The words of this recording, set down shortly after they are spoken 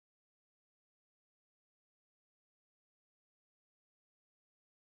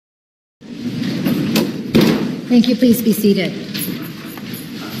Thank you. Please be seated.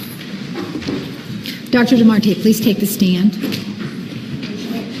 Dr. DeMarte, please take the stand.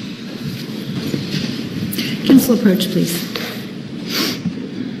 Counsel, approach, please.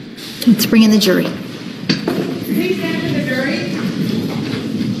 Let's bring in the jury. Please stand for the jury.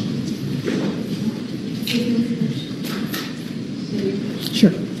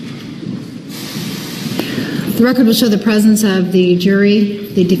 Sure. The record will show the presence of the jury,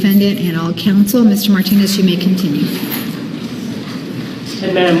 the defendant, and all counsel. Mr. Martinez, you may continue.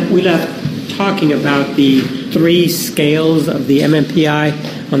 And ma'am, we left talking about the 3 scales of the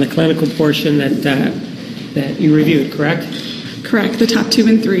MMPI on the clinical portion that you reviewed, correct? Correct, the top 2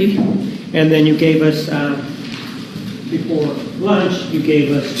 and 3. And then you gave us, before lunch, you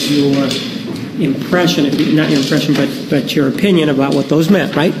gave us your impression, not your impression, but your opinion about what those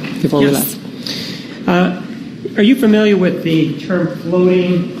meant, right? Before Yes. we left. Are you familiar with the term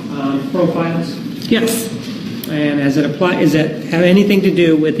floating profiles? Yes. And does it have anything to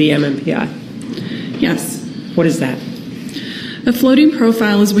do with the MMPI? Yes. What is that? A floating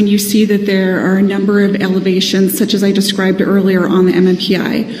profile is when you see that there are a number of elevations, such as I described earlier on the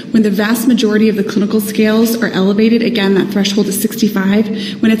MMPI. When the vast majority of the clinical scales are elevated, again, that threshold is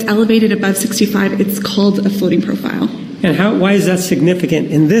 65. When it's elevated above 65, it's called a floating profile. And why is that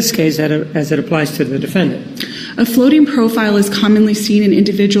significant in this case as it applies to the defendant? A floating profile is commonly seen in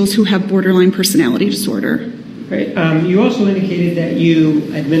individuals who have borderline personality disorder. Right. You also indicated that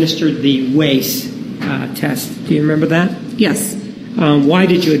you administered the WACE test. Do you remember that? Yes. Why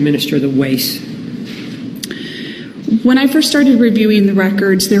did you administer the WACE? When I first started reviewing the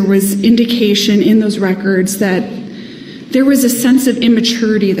records, there was indication in those records that there was a sense of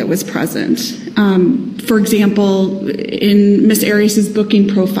immaturity that was present. For example, in Ms. Arias' booking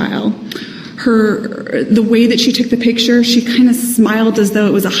profile, the way that she took the picture, she kind of smiled as though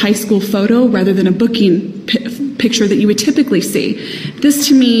it was a high school photo rather than a booking picture that you would typically see. This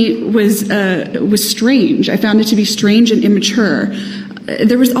to me was strange. I found it to be strange and immature.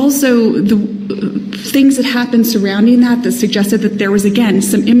 There was also the things that happened surrounding that suggested that there was, again,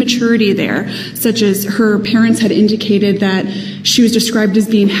 some immaturity there, such as her parents had indicated that she was described as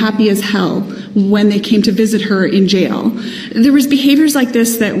being happy as hell when they came to visit her in jail. There was behaviors like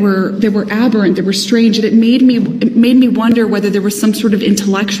this that were aberrant, that were strange, and it made me wonder whether there was some sort of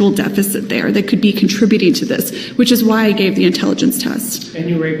intellectual deficit there that could be contributing to this, which is why I gave the intelligence test. And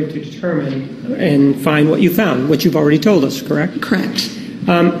you were able to determine and find what you found, what you've already told us, correct? Correct.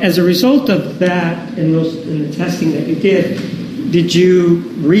 As a result of that, in the testing that you did you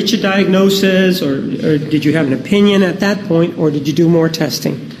reach a diagnosis, or did you have an opinion at that point, or did you do more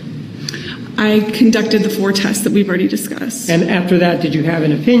testing? I conducted the 4 tests that we've already discussed. And after that, did you have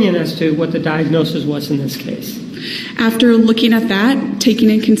an opinion as to what the diagnosis was in this case? After looking at that, taking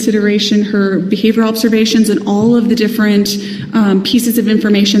in consideration her behavioral observations and all of the different pieces of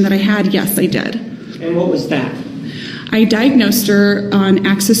information that I had, yes, I did. And what was that? I diagnosed her on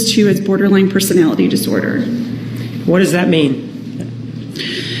Axis 2 as borderline personality disorder. What does that mean?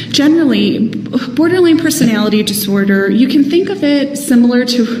 Generally, borderline personality disorder, you can think of it similar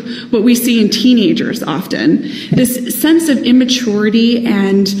to what we see in teenagers often. This sense of immaturity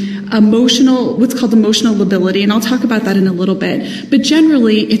and what's called emotional lability, and I'll talk about that in a little bit. But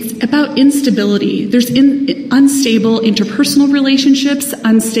generally, it's about instability. There's unstable interpersonal relationships,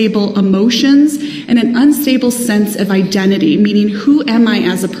 unstable emotions, and an unstable sense of identity, meaning who am I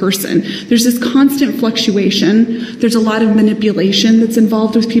as a person? There's this constant fluctuation. There's a lot of manipulation that's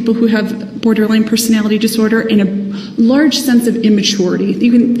involved with people who have borderline personality disorder, and a large sense of immaturity.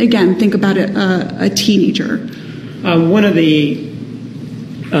 You can, again, think about a teenager. One of the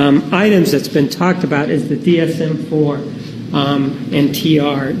items that's been talked about is the DSM-4 and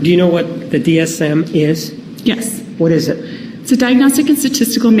TR. Do you know what the DSM is? Yes. What is it? It's a diagnostic and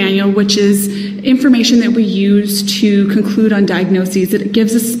statistical manual, which is information that we use to conclude on diagnoses. It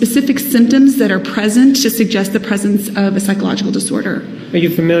gives us specific symptoms that are present to suggest the presence of a psychological disorder. Are you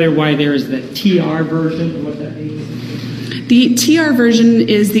familiar why there is the TR version and what that means? The TR version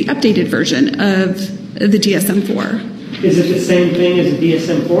is the updated version of the DSM-4. Is it the same thing as the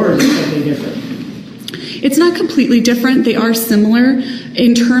DSM-4, or is it something different? It's not completely different. They are similar.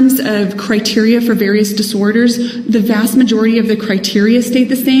 In terms of criteria for various disorders, the vast majority of the criteria stayed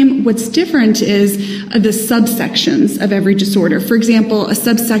the same. What's different is the subsections of every disorder. For example, a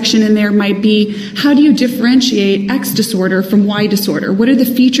subsection in there might be, how do you differentiate X disorder from Y disorder? What are the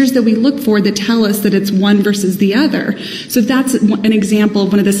features that we look for that tell us that it's one versus the other? So that's an example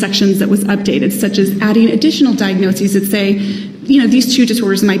of one of the sections that was updated, such as adding additional diagnoses that say, these two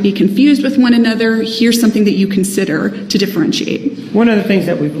disorders might be confused with one another. Here's something that you consider to differentiate. One of the things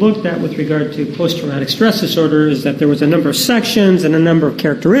that we've looked at with regard to post-traumatic stress disorder is that there was a number of sections and a number of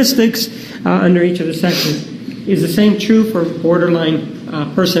characteristics under each of the sections. Is the same true for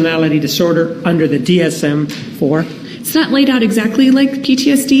borderline personality disorder under the DSM-4? It's not laid out exactly like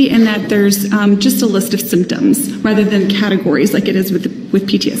PTSD in that there's just a list of symptoms rather than categories like it is with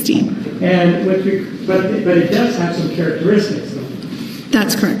PTSD. And but it does have some characteristics, though.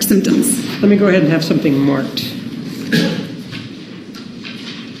 That's correct, symptoms. Let me go ahead and have something marked.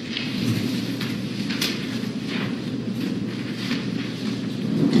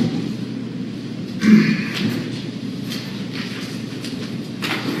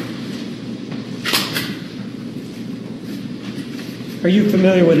 Are you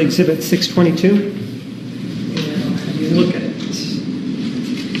familiar with Exhibit 622? Have you look at it?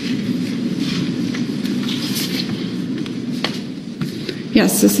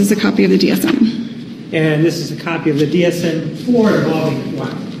 Yes, this is a copy of the DSM. And this is a copy of the DSM-4 involving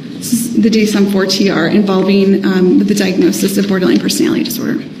what? This is the DSM-4-TR involving the diagnosis of borderline personality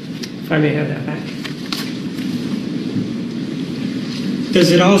disorder. If I may have that back.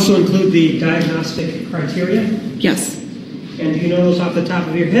 Does it also include the diagnostic criteria? Yes. And do you know those off the top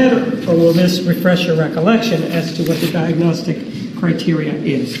of your head, or will this refresh your recollection as to what the diagnostic criteria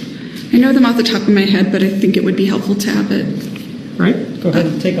is? I know them off the top of my head, but I think it would be helpful to have it. Right. Go ahead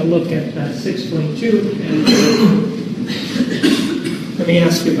and take a look at 622, and let me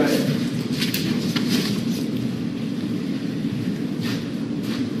ask you about it.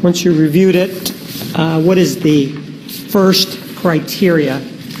 Once you reviewed it, what is the first criteria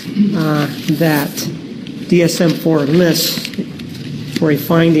that DSM-4 lists for a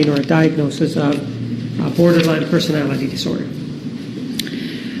finding or a diagnosis of borderline personality disorder?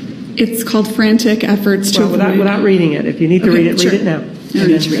 It's called frantic efforts to avoid... Without reading it. If you need to read it, sure. read it now. I don't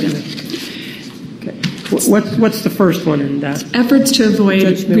need to read it. Okay. What's the first one in that? Efforts to avoid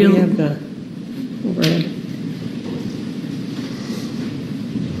Judge, may we have the overhead?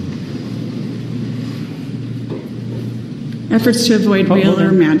 Efforts to avoid real or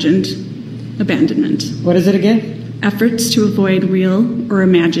imagined abandonment. What is it again? Efforts to avoid real or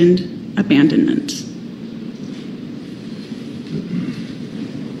imagined abandonment.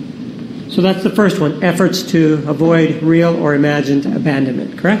 So that's the first one, efforts to avoid real or imagined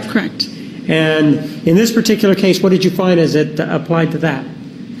abandonment, correct? Correct. And in this particular case, what did you find as it applied to that?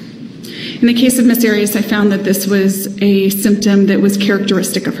 In the case of Miss Arias, I found that this was a symptom that was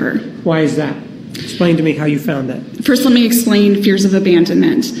characteristic of her. Why is that? Explain to me how you found that. First, let me explain fears of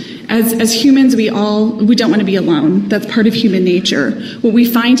abandonment. As humans, we don't want to be alone. That's part of human nature. What we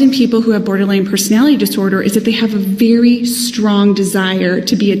find in people who have borderline personality disorder is that they have a very strong desire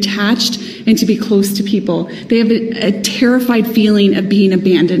to be attached and to be close to people. They have a terrified feeling of being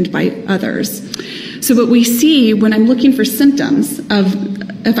abandoned by others. So what we see when I'm looking for symptoms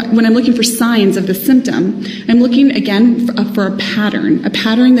when I'm looking for signs of the symptom, I'm looking again for a pattern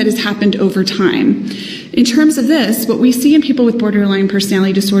that has happened over time. In terms of this, what we see in people with borderline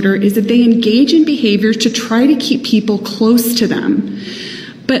personality disorder is that they engage in behaviors to try to keep people close to them.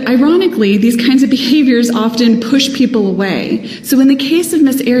 But ironically, these kinds of behaviors often push people away. So in the case of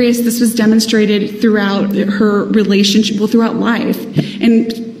Miss Arias, this was demonstrated throughout her relationship, throughout life,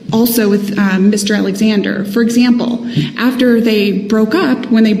 and also with Mr. Alexander. For example, after they broke up,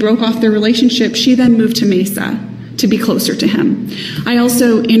 when they broke off their relationship, she then moved to Mesa to be closer to him. I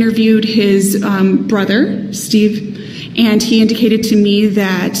also interviewed his brother, Steve, and he indicated to me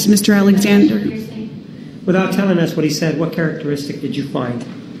that Mr. Alexander... Without telling us what he said, what characteristic did you find?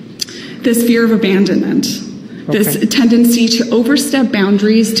 This fear of abandonment. This tendency to overstep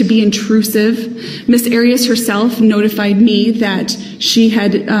boundaries, to be intrusive. Miss Arias herself notified me that she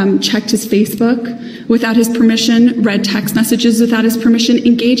had checked his Facebook without his permission, read text messages without his permission,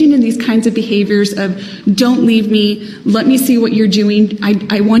 engaging in these kinds of behaviors of, don't leave me, let me see what you're doing,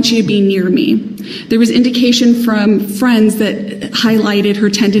 I want you to be near me. There was indication from friends that highlighted her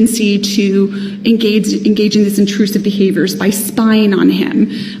tendency to engage in this intrusive behaviors by spying on him,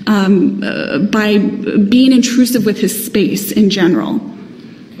 by being intrusive with his space in general.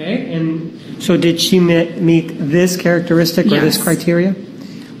 Okay, and so did she meet this characteristic or this criteria?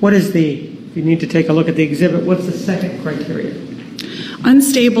 What is if you need to take a look at the exhibit, what's the second criteria?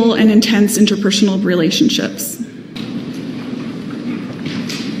 Unstable and intense interpersonal relationships.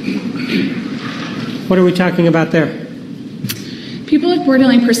 What are we talking about there? People with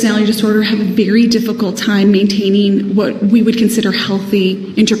borderline personality disorder have a very difficult time maintaining what we would consider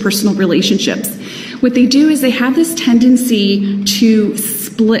healthy interpersonal relationships. What they do is they have this tendency to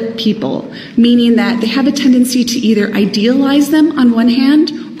split split people, meaning that they have a tendency to either idealize them on one hand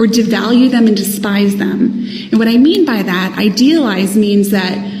or devalue them and despise them. And what I mean by that, idealize means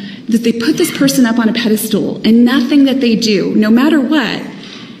that they put this person up on a pedestal, and nothing that they do, no matter what,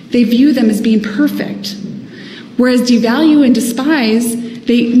 they view them as being perfect. Whereas devalue and despise,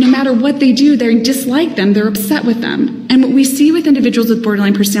 no matter what they do, they dislike them, they're upset with them. And what we see with individuals with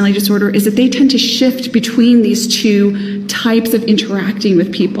borderline personality disorder is that they tend to shift between these two types of interacting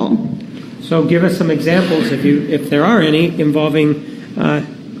with people. So give us some examples, if there are any, involving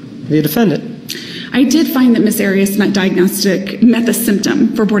the defendant. I did find that Ms. Arias met the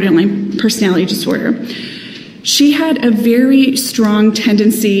symptom for borderline personality disorder. She had a very strong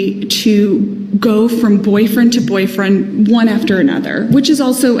tendency to go from boyfriend to boyfriend, one after another, which is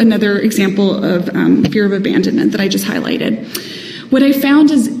also another example of fear of abandonment that I just highlighted. What I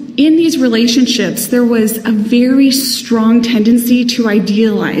found is in these relationships, there was a very strong tendency to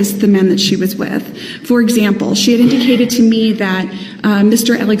idealize the men that she was with. For example, she had indicated to me that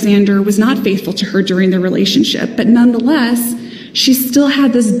Mr. Alexander was not faithful to her during the relationship, but nonetheless, she still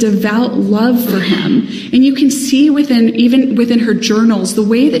had this devout love for him. And you can see even within her journals, the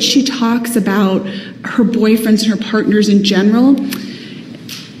way that she talks about her boyfriends and her partners in general,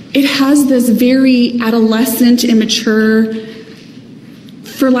 it has this very adolescent, immature,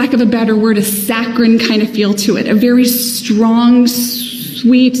 for lack of a better word, a saccharine kind of feel to it, a very strong,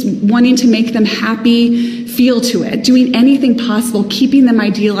 sweet, wanting to make them happy feel to it, doing anything possible, keeping them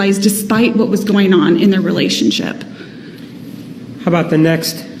idealized despite what was going on in their relationship. How about the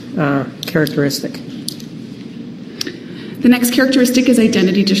next characteristic? The next characteristic is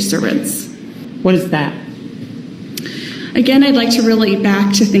identity disturbance. What is that? Again, I'd like to relate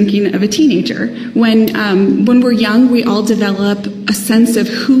back to thinking of a teenager. When we're young, we all develop a sense of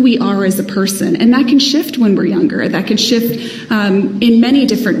who we are as a person, and that can shift when we're younger. That can shift in many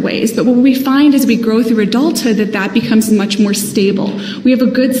different ways. But what we find as we grow through adulthood, that becomes much more stable. We have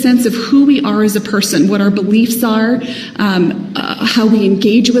a good sense of who we are as a person, what our beliefs are, how we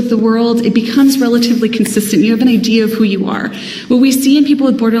engage with the world. It becomes relatively consistent. You have an idea of who you are. What we see in people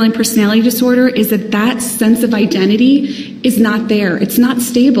with borderline personality disorder is that sense of identity is not there. It's not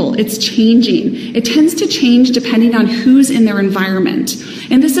stable. It's changing. It tends to change depending on who's in their environment.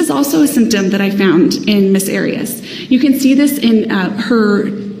 And this is also a symptom that I found in Ms. Arias. You can see this in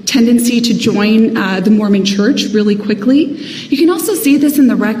her tendency to join the Mormon Church really quickly. You can also see this in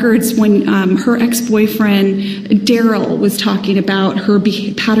the records when her ex-boyfriend Daryl was talking about her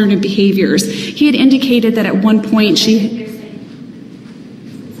pattern of behaviors. He had indicated that at one point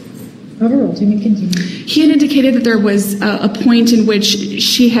Overruled. You may continue. He had indicated that there was a point in which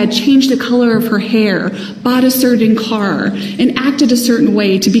she had changed the color of her hair, bought a certain car, and acted a certain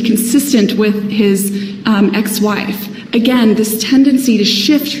way to be consistent with his ex-wife. Again, this tendency to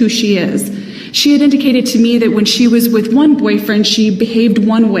shift who she is. She had indicated to me that when she was with one boyfriend, she behaved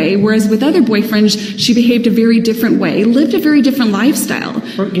one way, whereas with other boyfriends, she behaved a very different way, lived a very different lifestyle.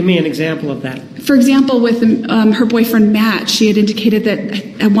 Give me an example of that. For example, with her boyfriend Matt, she had indicated that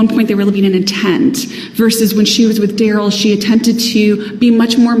at one point they were living in a tent, versus when she was with Daryl, she attempted to be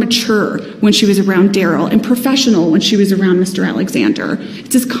much more mature when she was around Daryl and professional when she was around Mr. Alexander. It's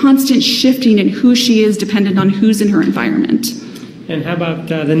this constant shifting in who she is dependent on who's in her environment. And how about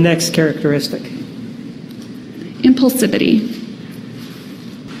the next characteristic? Impulsivity.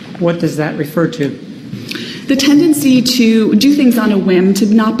 What does that refer to? The tendency to do things on a whim, to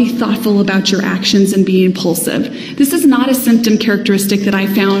not be thoughtful about your actions and be impulsive. This is not a symptom characteristic that I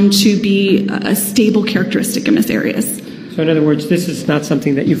found to be a stable characteristic in Ms. Arias. So in other words, this is not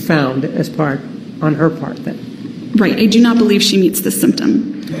something that you found on her part then? Right. I do not believe she meets this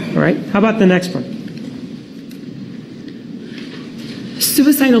symptom. All right. How about the next one?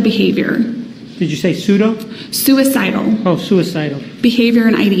 Suicidal behavior. Did you say pseudo? Suicidal. Oh, suicidal. Behavior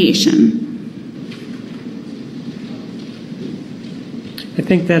and ideation. I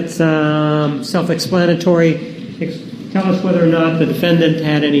think that's self-explanatory. Tell us whether or not the defendant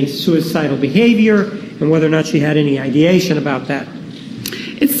had any suicidal behavior and whether or not she had any ideation about that.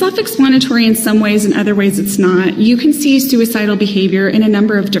 It's self-explanatory in some ways, in other ways it's not. You can see suicidal behavior in a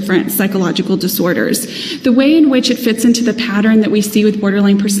number of different psychological disorders. The way in which it fits into the pattern that we see with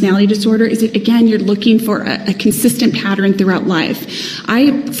borderline personality disorder is that, again, you're looking for a consistent pattern throughout life.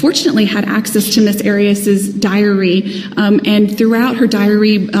 I fortunately had access to Ms. Arias's diary, and throughout her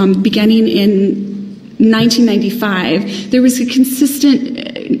diary, beginning in 1995, there was consistent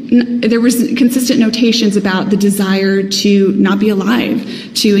notations about the desire to not be alive,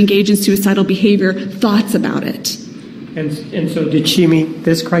 to engage in suicidal behavior, thoughts about it. And so did she meet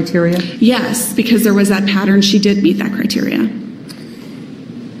this criteria? Yes, because there was that pattern. She did meet that criteria.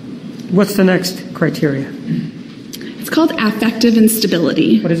 What's the next criteria? It's called affective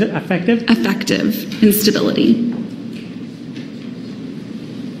instability. What is it? Affective? Affective instability.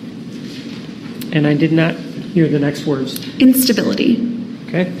 And I did not hear the next words. Instability.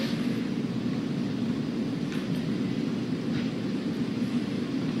 Okay.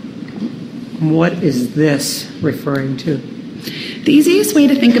 What is this referring to? The easiest way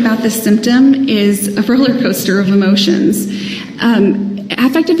to think about this symptom is a roller coaster of emotions.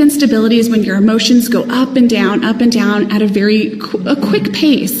 Affective instability is when your emotions go up and down at a quick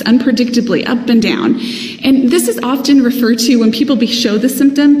pace, unpredictably, up and down. And this is often referred to when people show the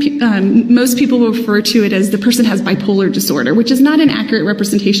symptom. Most people will refer to it as the person has bipolar disorder, which is not an accurate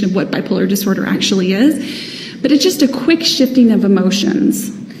representation of what bipolar disorder actually is, but it's just a quick shifting of emotions.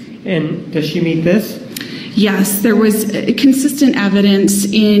 And does she meet this? Yes, there was consistent evidence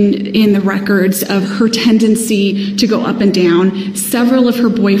in the records of her tendency to go up and down. Several of her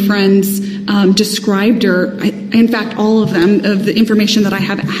boyfriends described her, in fact, all of them, of the information that I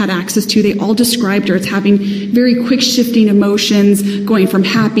have had access to, they all described her as having very quick shifting emotions, going from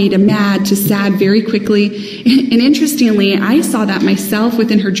happy to mad to sad very quickly. And interestingly, I saw that myself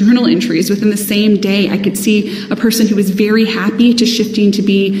within her journal entries. Within the same day, I could see a person who was very happy to shifting to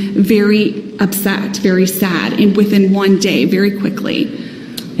be very upset, very sad, and within one day, very quickly.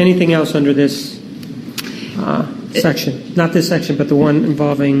 Anything else under this section? Not this section, but the one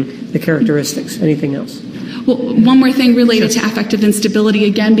involving the characteristics. Anything else? Well, one more thing related to affective instability,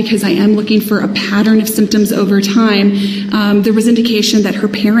 again, because I am looking for a pattern of symptoms over time. There was indication that her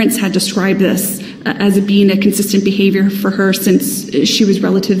parents had described this as being a consistent behavior for her since she was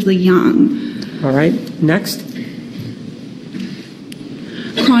relatively young. All right. Next.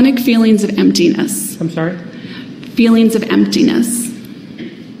 Chronic feelings of emptiness. I'm sorry? Feelings of emptiness.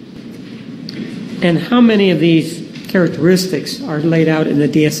 And how many of these characteristics are laid out in the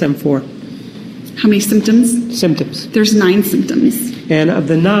DSM-4? How many symptoms? Symptoms. There's 9 symptoms. And of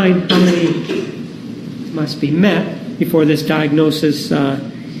the 9, how many must be met before this diagnosis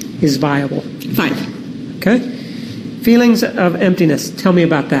is viable? 5. Okay. Feelings of emptiness. Tell me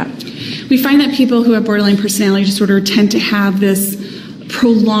about that. We find that people who have borderline personality disorder tend to have this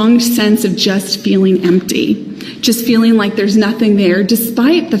prolonged sense of just feeling empty, just feeling like there's nothing there,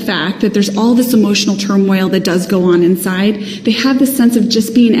 despite the fact that there's all this emotional turmoil that does go on inside. They have this sense of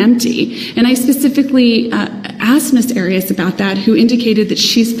just being empty. And I specifically asked Ms. Arias about that, who indicated that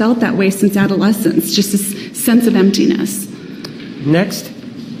she's felt that way since adolescence, just this sense of emptiness. Next.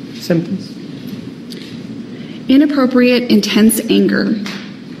 Symptoms. Inappropriate, intense anger.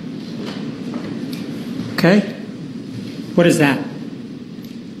 Okay. What is that?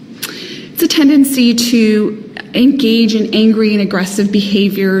 It's a tendency to engage in angry and aggressive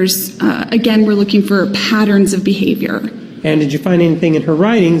behaviors. Again, we're looking for patterns of behavior. And did you find anything in her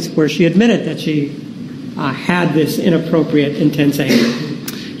writings where she admitted that she had this inappropriate, intense anger?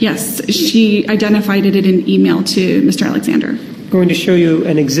 Yes, she identified it in an email to Mr. Alexander. I'm going to show you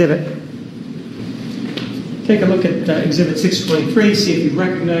an exhibit. Take a look at Exhibit 623, see if you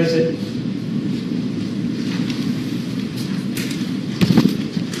recognize it.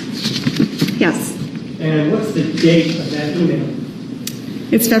 Yes. And what's the date of that email?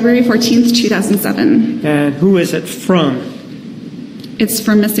 It's February 14th, 2007. And who is it from? It's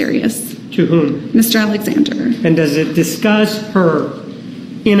from Ms. Arias. To whom? Mr. Alexander. And does it discuss her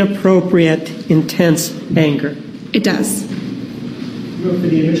inappropriate, intense anger? It does. Go for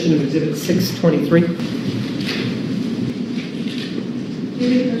the omission of Exhibit 623.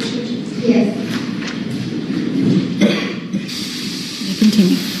 Yes.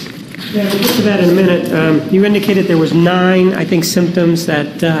 Continue. Yeah, we'll get to that in a minute. You indicated there was 9, I think, symptoms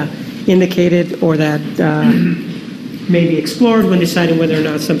that indicated or that may be explored when deciding whether or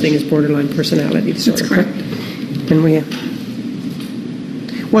not something is borderline personality disorder. That's correct. And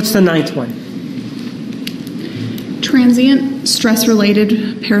what's the 9th one? Transient,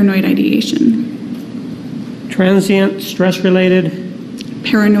 stress-related paranoid ideation. Transient, stress-related?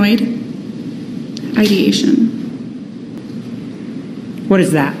 Paranoid ideation. What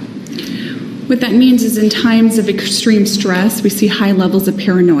is that? What that means is in times of extreme stress, we see high levels of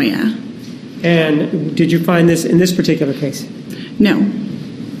paranoia. And did you find this in this particular case? No.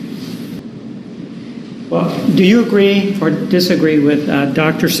 Well, do you agree or disagree with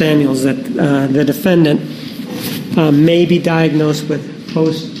Dr. Samuels that the defendant may be diagnosed with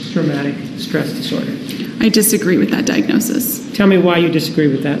post-traumatic stress disorder? I disagree with that diagnosis. Tell me why you disagree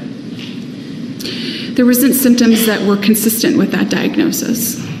with that. There wasn't symptoms that were consistent with that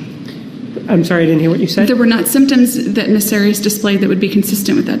diagnosis. I'm sorry, I didn't hear what you said. There were not symptoms that Ms. Arias displayed that would be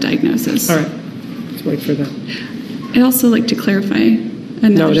consistent with that diagnosis. All right. Let's wait for that. I'd also like to clarify,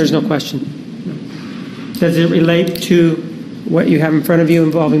 No, there's no question. Does it relate to what you have in front of you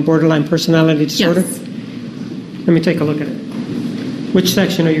involving borderline personality disorder? Yes. Let me take a look at it. Which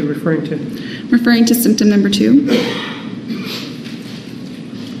section are you referring to? Referring to symptom number 2.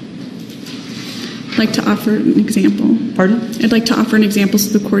 I'd like to offer an example. Pardon? I'd like to offer an example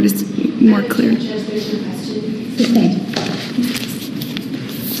so the court is more clear. Judge, there's a question. Sustained.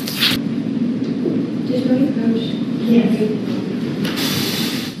 Did we approach? Yes.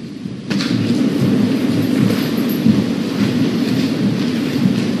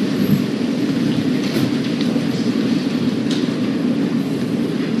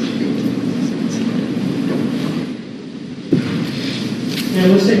 Now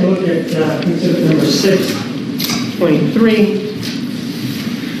let's take a look at exhibit number 623.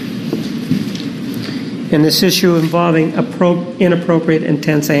 And this issue involving inappropriate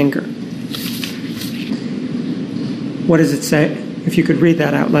intense anger. What does it say? If you could read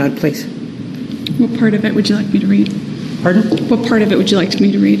that out loud, please. What part of it would you like me to read? Pardon? What part of it would you like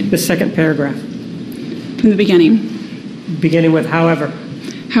me to read? The second paragraph, From the beginning. beginning with however.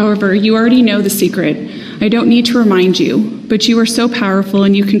 However, you already know the secret. I don't need to remind you, but you are so powerful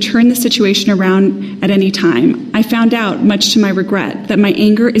and you can turn the situation around at any time. I found out, much to my regret, that my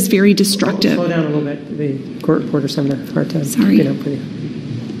anger is very destructive. Slow down a little bit. The court reporter's having a hard time. Sorry. Getting up with you.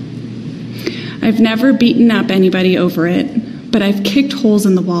 I've never beaten up anybody over it, but I've kicked holes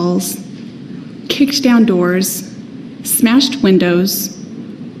in the walls, kicked down doors, smashed windows,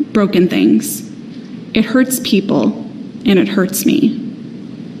 broken things. It hurts people, and it hurts me.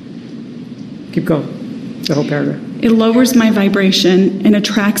 Keep going. The whole paragraph. It lowers my vibration and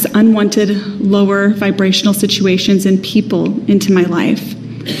attracts unwanted lower vibrational situations and people into my life.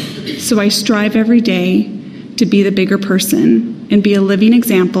 So I strive every day to be the bigger person and be a living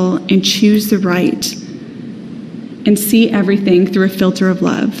example and choose the right and see everything through a filter of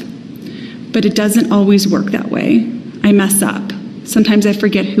love. But it doesn't always work that way. I mess up. Sometimes I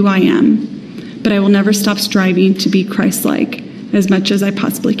forget who I am. But I will never stop striving to be Christ-like as much as I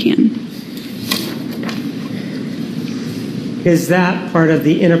possibly can. Is that part of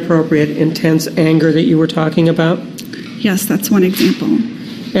the inappropriate, intense anger that you were talking about? Yes, that's one example.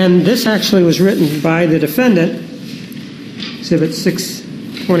 And this actually was written by the defendant, Exhibit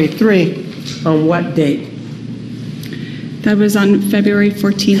 623, on what date? That was on February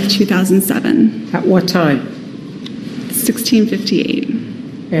 14th, 2007, At what time? 1658.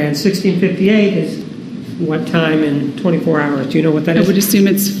 And 1658 is what time in 24 hours? Do you know what that I is? would assume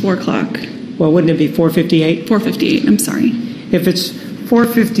it's 4 o'clock. Well, wouldn't it be 4:58? 4:58, I'm sorry. If it's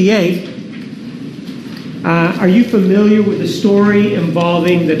 4:58, are you familiar with the story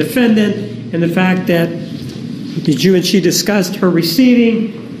involving the defendant and the fact that did you and she discussed her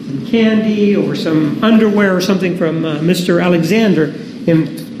receiving some candy or some underwear or something from Mr. Alexander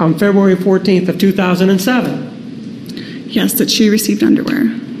on February 14th of 2007? Yes, that she received underwear.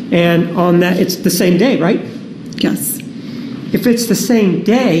 And on that, it's the same day, right? Yes. If it's the same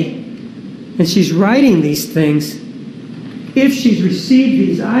day and she's writing these things, if she's received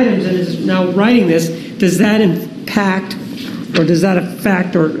these items and is now writing this, does that impact or does that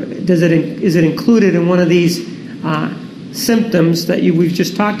affect or is it included in one of these symptoms that we've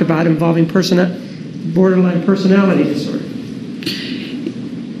just talked about involving borderline personality disorder?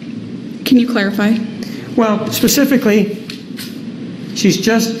 Can you clarify? Well, specifically, she's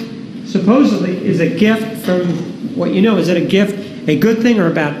just supposedly is a gift from what you know. Is it a gift, a good thing or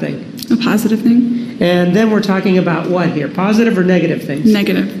a bad thing? A positive thing? And then we're talking about what here? Positive or negative things?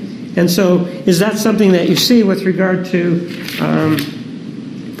 Negative. And so is that something that you see with regard to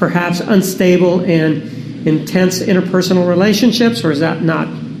perhaps unstable and intense interpersonal relationships, or is that not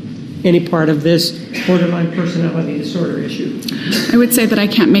any part of this borderline personality disorder issue? I would say that I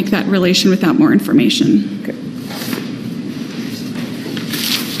can't make that relation without more information. Okay.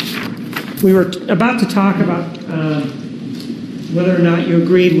 We were about to talk about whether or not you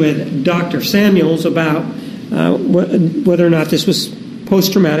agreed with Dr. Samuels about whether or not this was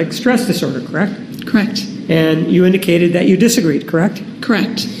post-traumatic stress disorder, correct? Correct. And you indicated that you disagreed, correct?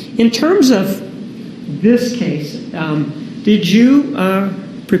 Correct. In terms of this case, did you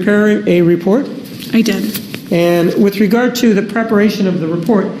prepare a report? I did. And with regard to the preparation of the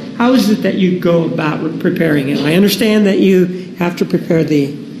report, how is it that you go about preparing it? I understand that you have to prepare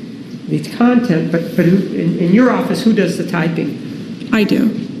the content, but in your office, who does the typing? I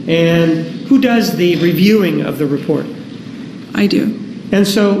do. And who does the reviewing of the report? I do. And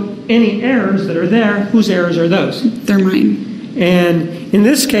so any errors that are there, whose errors are those? They're mine. And in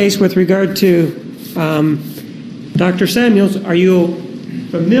this case, with regard to Dr. Samuels, are you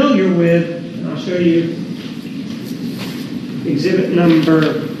familiar with, and I'll show you exhibit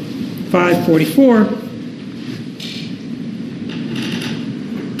number 544,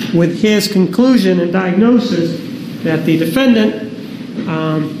 with his conclusion and diagnosis that the defendant,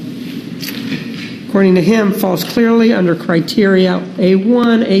 according to him, falls clearly under criteria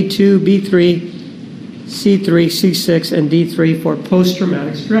A1, A2, B3, C3, C6, and D3 for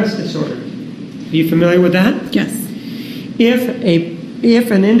post-traumatic stress disorder. Are you familiar with that? Yes.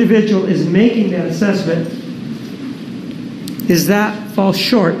 If an individual is making that assessment, does that fall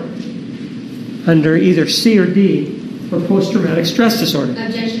short under either C or D for post-traumatic stress disorder?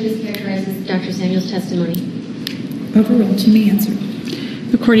 Objection mischaracterizes Dr. Samuel's testimony. Overruled. You may answer.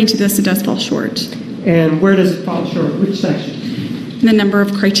 According to this, it does fall short. And where does it fall short? Which section? The number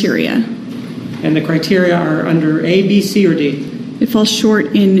of criteria. And the criteria are under A, B, C, or D? It falls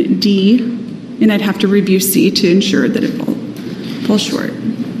short in D, and I'd have to review C to ensure that it falls short.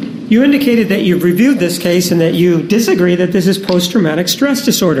 You indicated that you've reviewed this case and that you disagree that this is post-traumatic stress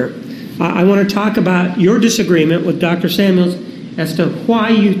disorder. I want to talk about your disagreement with Dr. Samuels as to why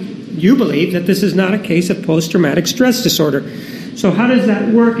you believe that this is not a case of post-traumatic stress disorder. So how does that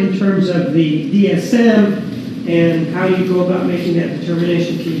work in terms of the DSM and how you go about making that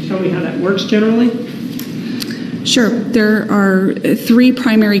determination? Can you tell me how that works generally? Sure. There are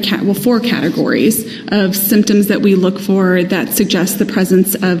four categories of symptoms that we look for that suggest the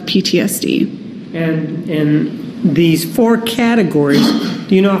presence of PTSD. And these four categories,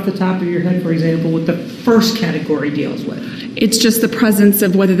 do you know off the top of your head, for example, what the first category deals with? It's just the presence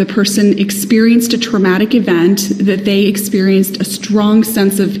of whether the person experienced a traumatic event, that they experienced a strong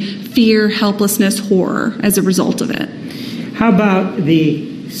sense of fear, helplessness, horror as a result of it. How about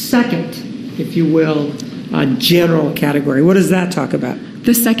the second, if you will, general category? What does that talk about?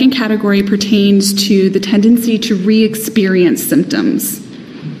 The second category pertains to the tendency to re-experience symptoms.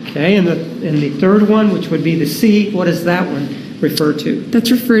 Okay, and the third one, which would be the C, what does that one refer to? That's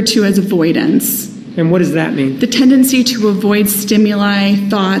referred to as avoidance. And what does that mean? The tendency to avoid stimuli,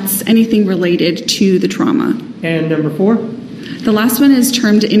 thoughts, anything related to the trauma. And number 4? The last one is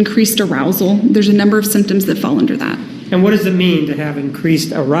termed increased arousal. There's a number of symptoms that fall under that. And what does it mean to have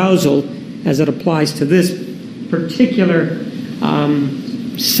increased arousal as it applies to this particular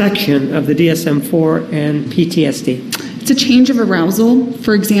section of the DSM-4 and PTSD? It's a change of arousal.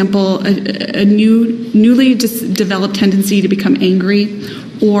 For example, a newly developed tendency to become angry,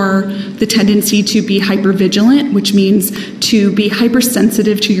 or the tendency to be hypervigilant, which means to be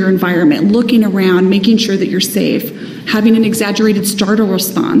hypersensitive to your environment, looking around, making sure that you're safe, having an exaggerated startle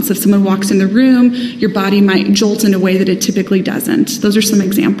response. If someone walks in the room, your body might jolt in a way that it typically doesn't. Those are some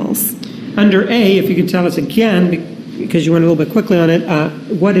examples. Under A, if you could tell us again, because you went a little bit quickly on it,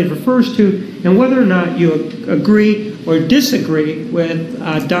 what it refers to and whether or not you agree or disagree with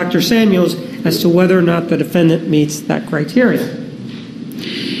Dr. Samuels as to whether or not the defendant meets that criteria.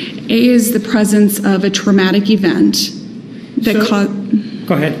 A is the presence of a traumatic event that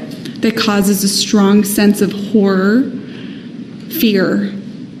Go ahead. That causes a strong sense of horror, fear.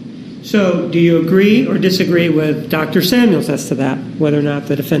 So do you agree or disagree with Dr. Samuels as to that, whether or not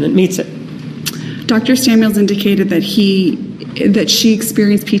the defendant meets it? Dr. Samuels indicated that she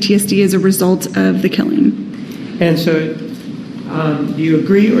experienced PTSD as a result of the killing. And so do you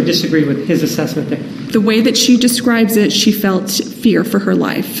agree or disagree with his assessment there? The way that she describes it, she felt fear for her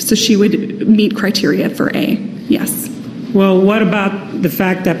life. So she would meet criteria for A, yes. Well, what about the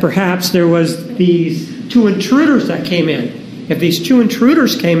fact that perhaps there was these 2 intruders that came in? If these 2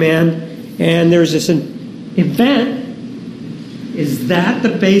 intruders came in and there's this event, is that the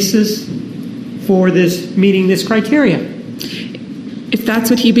basis for this meeting this criteria? If that's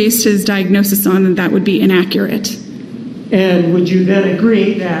what he based his diagnosis on, then that would be inaccurate. And would you then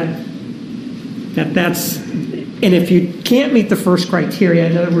agree that that's, and if you can't meet the first criteria,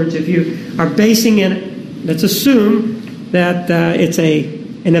 in other words, if you are basing it, let's assume that it's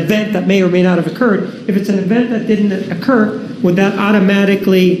an event that may or may not have occurred. If it's an event that didn't occur, would that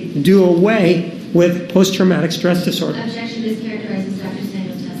automatically do away with post-traumatic stress disorder? Objection mischaracterizes Dr.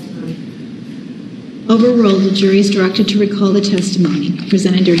 Samuel's testimony. Overruled. The jury is directed to recall the testimony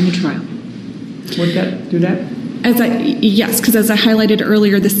presented during the trial. Would that do that? Yes, because as I highlighted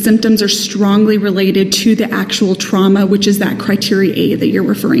earlier, the symptoms are strongly related to the actual trauma, which is that criteria A that you're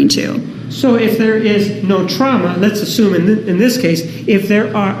referring to. So if there is no trauma, let's assume in this case, if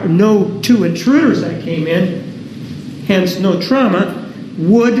there are no 2 intruders that came in, hence no trauma,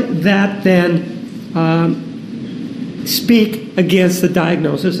 would that then speak against the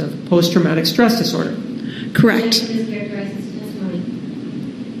diagnosis of post-traumatic stress disorder? Correct. Objection mischaracterizes testimony.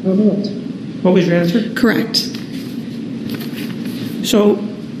 Overruled. What was your answer? Correct. So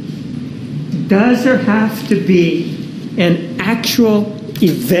does there have to be an actual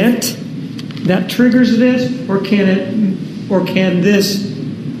event that triggers this, or can this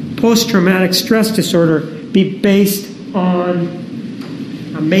post-traumatic stress disorder be based on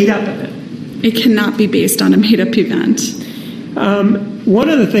a made-up event? It cannot be based on a made-up event. One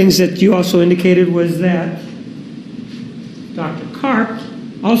of the things that you also indicated was that Dr. Karp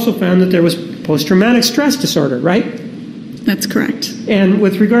also found that there was post-traumatic stress disorder, right? That's correct. And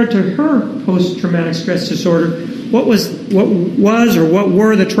with regard to her post-traumatic stress disorder, what were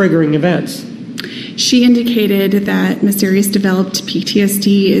the triggering events? She indicated that Ms. Arias developed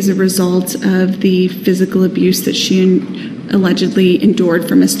PTSD as a result of the physical abuse that she allegedly endured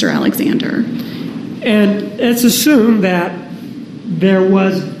from Mr. Alexander. And let's assume that there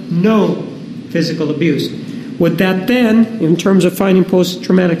was no physical abuse. Would that then, in terms of finding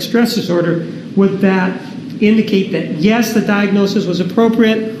post-traumatic stress disorder, would that indicate that yes, the diagnosis was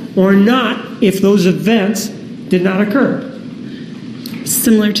appropriate, or not if those events did not occur?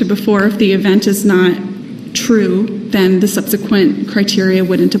 Similar to before, if the event is not true, then the subsequent criteria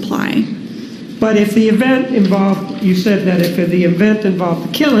wouldn't apply. But if the event involved, you said that if the event involved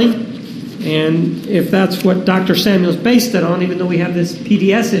the killing, and if that's what Dr. Samuels based it on, even though we have this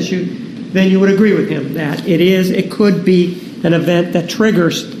PDS issue, then you would agree with him that it could be an event that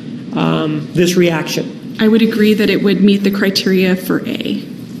triggers this reaction. I would agree that it would meet the criteria for A.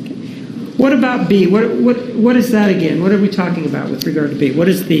 What about B? What is that again? What are we talking about with regard to B? What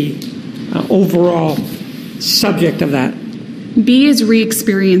is the overall subject of that? B is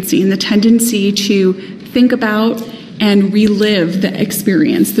re-experiencing, the tendency to think about and relive the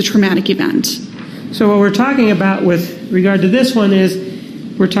experience, the traumatic event. So what we're talking about with regard to this one is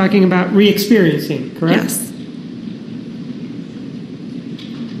we're talking about re-experiencing, correct? Yes.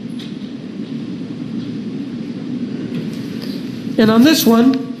 And on this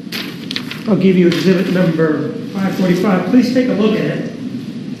one, I'll give you exhibit number 545. Please take a look at it.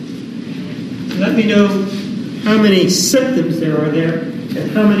 Let me know how many symptoms there are there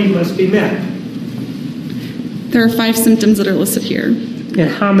and how many must be met. There are 5 symptoms that are listed here. And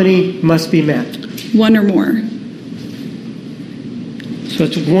how many must be met? 1 or more. So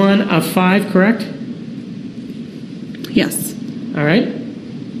it's 1 of 5, correct? Yes. All right.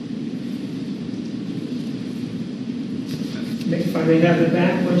 If I may have it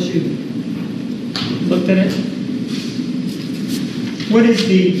back once you looked at it. What is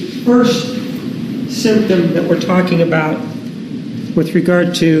the first symptom that we're talking about with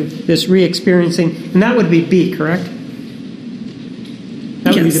regard to this re-experiencing? And that would be B, correct?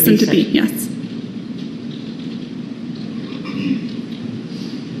 That would Yes, be the B symptom B, section. yes.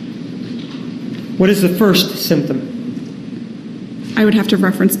 What is the first symptom? I would have to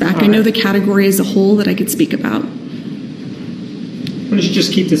reference back. All I know right. the category as a whole that I could speak about. Why don't you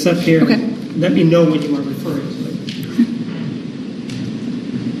just keep this up here? Okay. Let me know when you are referring to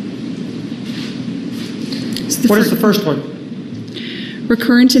it. What is the first one?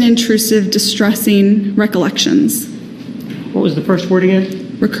 Recurrent and intrusive distressing recollections. What was the first word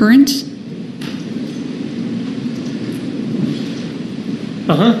again? Recurrent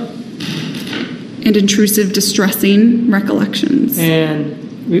Uh-huh. and intrusive distressing recollections. And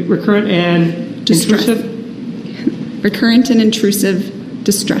recurrent and Distress. intrusive? Recurrent and intrusive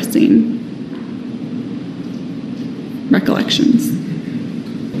distressing recollections.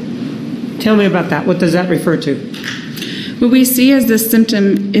 Tell me about that. What does that refer to? What we see as this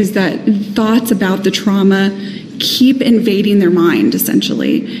symptom is that thoughts about the trauma keep invading their mind,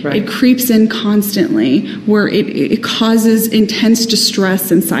 essentially. Right. It creeps in constantly, where it causes intense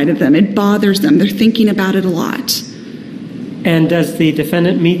distress inside of them. It bothers them. They're thinking about it a lot. And does the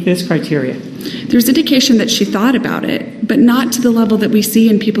defendant meet this criteria? There's indication that she thought about it, but not to the level that we see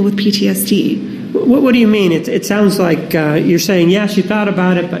in people with PTSD. What do you mean? It sounds like you're saying, yeah, she thought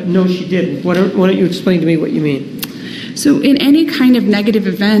about it, but no, she didn't. Why don't you explain to me what you mean? So in any kind of negative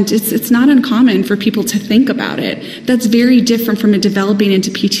event, it's not uncommon for people to think about it. That's very different from it developing into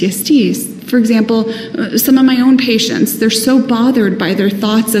PTSD. For example, some of my own patients, they're so bothered by their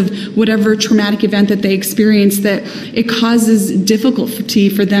thoughts of whatever traumatic event that they experienced that it causes difficulty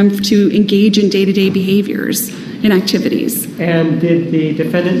for them to engage in day-to-day behaviors and activities. And did the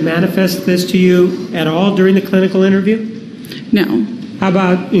defendant manifest this to you at all during the clinical interview? No. How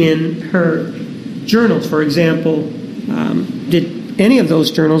about in her journals, for example? Did any of those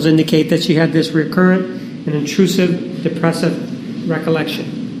journals indicate that she had this recurrent and intrusive depressive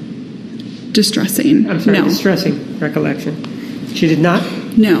recollection? Distressing. I'm sorry, No. distressing recollection. She did not?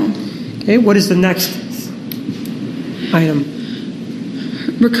 No. Okay, what is the next item?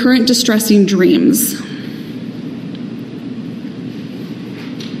 Recurrent distressing dreams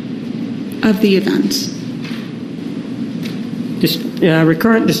of the event.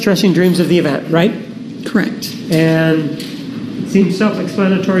 recurrent distressing dreams of the event, right? Correct. And it seems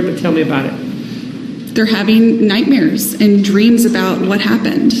self-explanatory, but tell me about it. They're having nightmares and dreams about what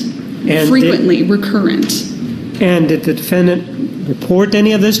happened. And frequently, recurrent. And did the defendant report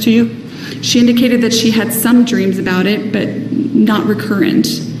any of this to you? She indicated that she had some dreams about it, but not recurrent.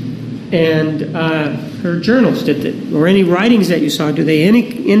 And her journals, or any writings that you saw, do they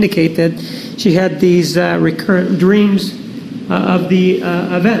indicate that she had these recurrent dreams of the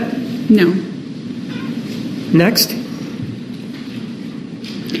event? No. Next.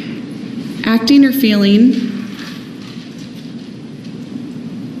 Acting or feeling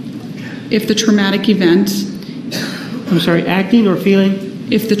if the traumatic event. I'm sorry, acting or feeling?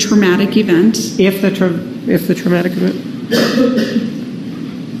 If the traumatic event. If the traumatic event.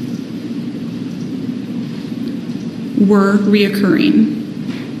 Were reoccurring.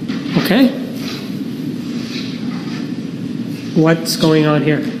 Okay. What's going on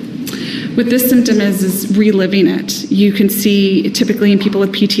here? What this symptom is reliving it. You can see typically in people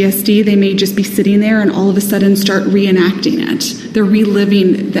with PTSD, they may just be sitting there and all of a sudden start reenacting it. They're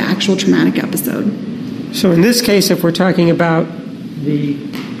reliving the actual traumatic episode. So in this case, if we're talking about the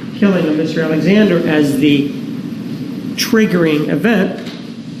killing of Mr. Alexander as the triggering event,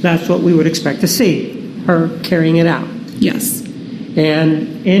 that's what we would expect to see, her carrying it out. Yes.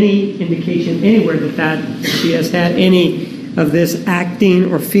 And any indication anywhere that she has had any of this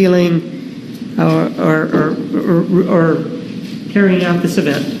acting or feeling or carrying out this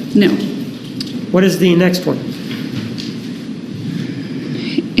event? No. What is the next one?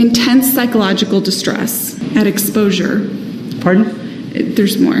 Intense psychological distress at exposure. Pardon?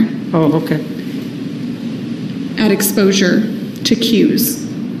 There's more. Oh, okay. At exposure to cues.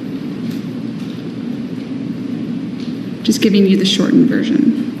 Just giving you the shortened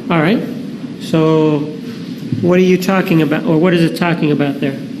version. All right. So what are you talking about, or what is it talking about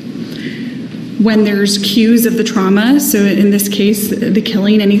there? When there's cues of the trauma, so in this case, the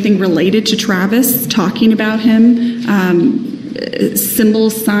killing, anything related to Travis, talking about him,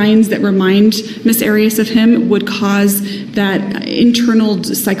 symbols, signs that remind Miss Arias of him would cause that internal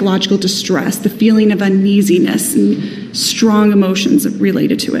psychological distress, the feeling of uneasiness and strong emotions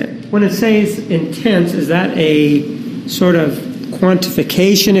related to it. When it says intense, is that a sort of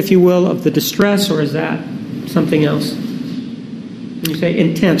quantification, if you will, of the distress, or is that something else? When you say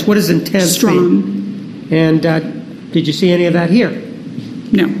intense, what does intense Strong. mean? And did you see any of that here?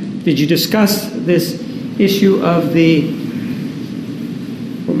 No. Did you discuss this issue of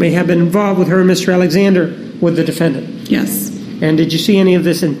what may have been involved with her and Mr. Alexander with the defendant? Yes. And did you see any of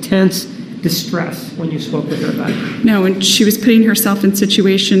this intense distress when you spoke with her about it? No, and she was putting herself in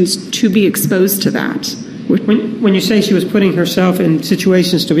situations to be exposed to that. When you say she was putting herself in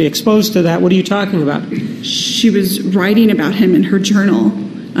situations to be exposed to that, what are you talking about? She was writing about him in her journal,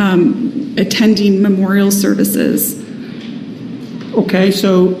 attending memorial services. Okay,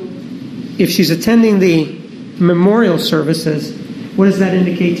 so if she's attending the memorial services, what does that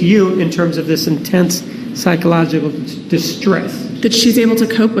indicate to you in terms of this intense psychological distress? That she's able to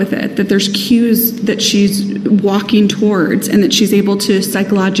cope with it, that there's cues that she's walking towards, and that she's able to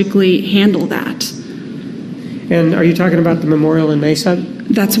psychologically handle that. And are you talking about the memorial in Mesa?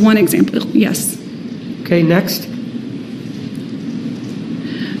 That's one example, yes. Okay, next.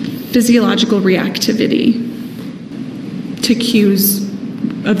 Physiological reactivity to cues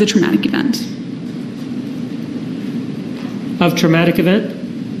of the traumatic event. Of traumatic event?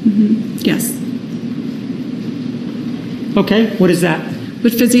 Mm-hmm. Yes. Okay, what is that?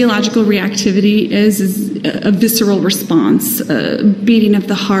 What physiological reactivity is a visceral response, a beating of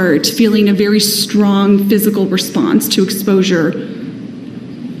the heart, feeling a very strong physical response to exposure.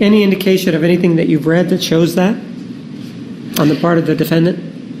 Any indication of anything that you've read that shows that on the part of the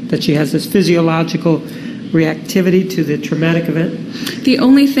defendant, that she has this physiological reactivity to the traumatic event? The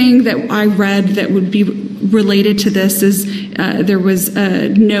only thing that I read that would be related to this is there was a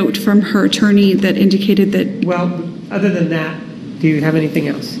note from her attorney that indicated that... Well, other than that, do you have anything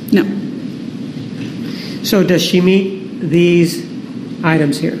else? No. So does she meet these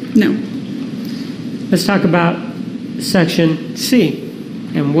items here? No. Let's talk about Section C.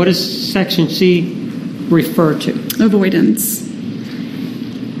 And what does Section C refer to? Avoidance.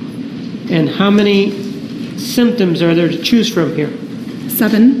 And how many symptoms are there to choose from here?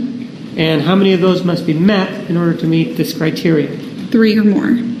 7. And how many of those must be met in order to meet this criteria? 3 or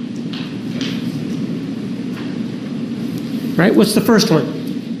more. Right? What's the first one?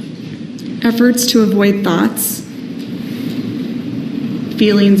 Efforts to avoid thoughts,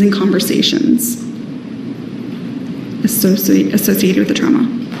 feelings, and conversations associated with the trauma.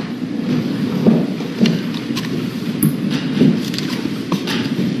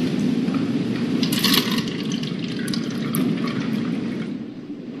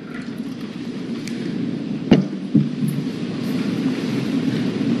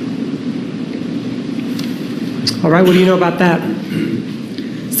 All right, what do you know about that?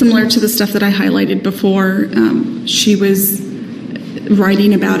 Similar to the stuff that I highlighted before, she was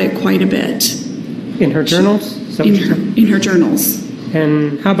writing about it quite a bit. In her journals? In her journals.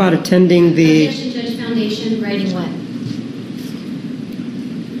 And how about attending the... Objection, Judge Foundation, writing what?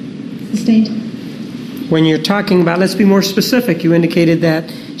 Sustained. When you're talking about, let's be more specific, you indicated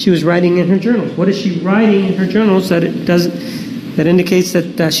that she was writing in her journals. What is she writing in her journals that indicates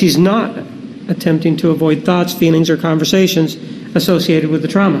that she's not attempting to avoid thoughts, feelings, or conversations associated with the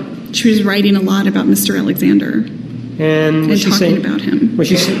trauma? She was writing a lot about Mr. Alexander And was she talking saying, about him. Was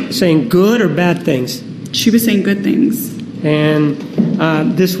she saying good or bad things? She was saying good things. And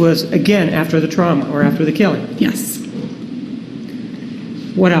this was, again, after the trauma or after the killing? Yes.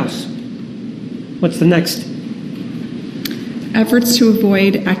 What else? What's the next? Efforts to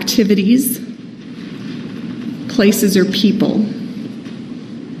avoid activities, places, or people.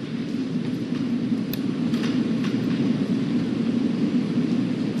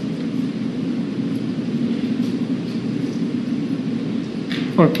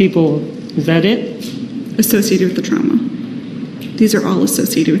 Or people, is that it? Associated with the trauma. These are all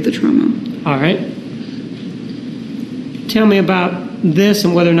associated with the trauma. All right. Tell me about this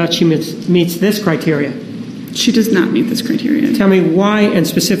and whether or not she meets this criteria. She does not meet this criteria. Tell me why, and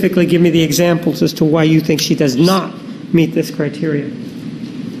specifically give me the examples as to why you think she does not meet this criteria.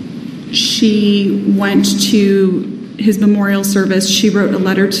 She went to his memorial service. She wrote a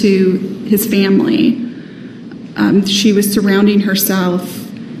letter to his family. She was surrounding herself.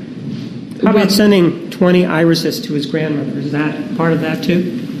 How about sending 20 irises to his grandmother? Is that part of that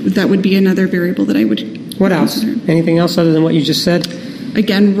too? That would be another variable that I would What else? consider. Anything else other than what you just said?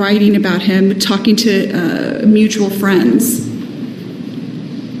 Again, writing about him, talking to mutual friends.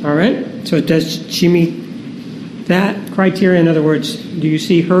 All right. So does she meet that criteria? In other words, do you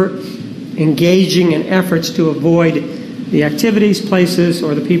see her engaging in efforts to avoid the activities, places,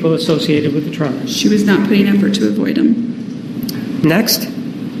 or the people associated with the trauma? She was not putting effort to avoid him. Next.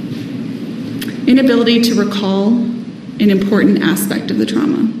 Inability to recall an important aspect of the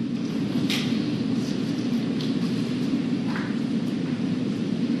trauma.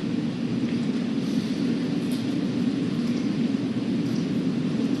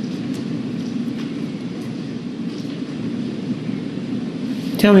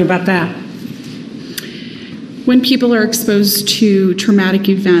 Tell me about that. When people are exposed to traumatic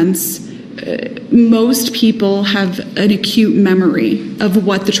events, most people have an acute memory of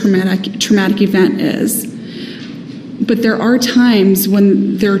what the traumatic event is. But there are times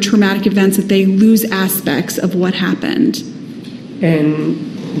when there are traumatic events that they lose aspects of what happened. And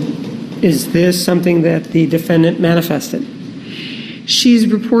is this something that the defendant manifested? She's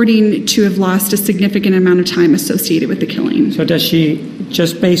reporting to have lost a significant amount of time associated with the killing. So does she,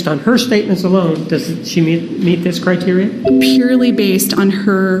 just based on her statements alone, does she meet this criteria? Purely based on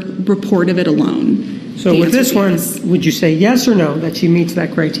her report of it alone. So with this one, would you say yes or no that she meets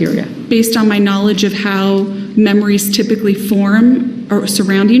that criteria? Based on my knowledge of how memories typically form or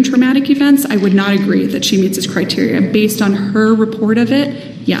surrounding traumatic events, I would not agree that she meets this criteria. Based on her report of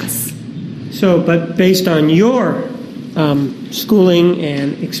it, yes. So, but based on your schooling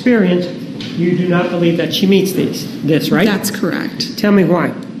and experience, you do not believe that she meets this, right? That's correct. Tell me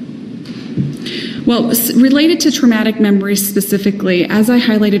why. Well, related to traumatic memories specifically, as I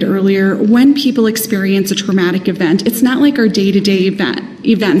highlighted earlier, when people experience a traumatic event, it's not like our day-to-day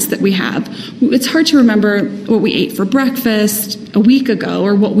events that we have. It's hard to remember what we ate for breakfast a week ago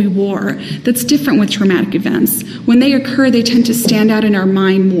or what we wore. That's different with traumatic events. When they occur, they tend to stand out in our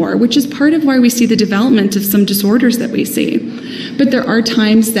mind more, which is part of why we see the development of some disorders that we see. But there are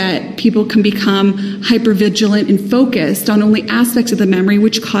times that people can become hypervigilant and focused on only aspects of the memory,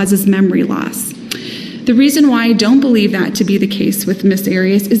 which causes memory loss. The reason why I don't believe that to be the case with Ms.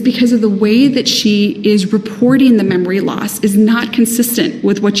 Arias is because of the way that she is reporting the memory loss is not consistent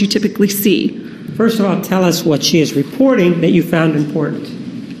with what you typically see. First of all, tell us what she is reporting that you found important.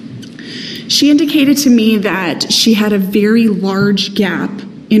 She indicated to me that she had a very large gap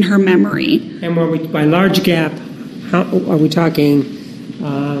in her memory. And when we, by large gap, how are we talking?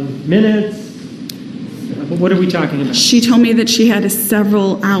 Minutes? What are we talking about? She told me that she had a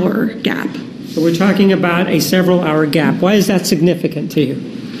several-hour gap. So we're talking about a several-hour gap. Why is that significant to you?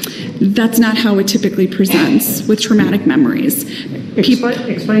 That's not how it typically presents with traumatic memories.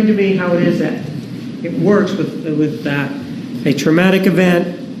 Explain to me how it is that it works with a traumatic event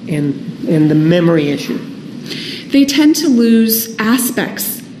and the memory issue. They tend to lose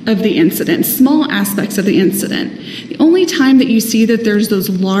aspects of the incident, small aspects of the incident. The only time that you see that there's those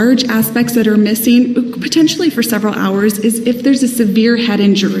large aspects that are missing, potentially for several hours, is if there's a severe head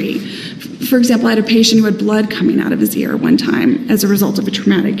injury. For example, I had a patient who had blood coming out of his ear one time as a result of a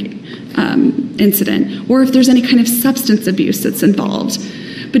traumatic incident, or if there's any kind of substance abuse that's involved.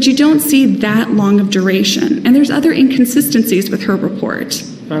 But you don't see that long of duration. And there's other inconsistencies with her report.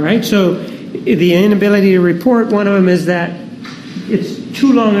 All right, so the inability to report, one of them is that it's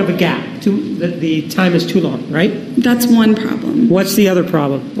too long of a gap. The time is too long, right? That's one problem. What's the other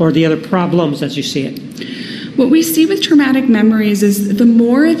problem, or the other problems as you see it? What we see with traumatic memories is the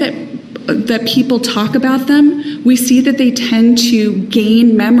more that people talk about them, we see that they tend to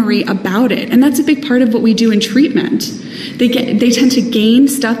gain memory about it. And that's a big part of what we do in treatment. They tend to gain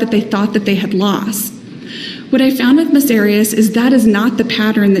stuff that they thought that they had lost. What I found with Miss Arias is that is not the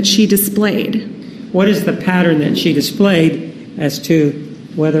pattern that she displayed. What is the pattern that she displayed as to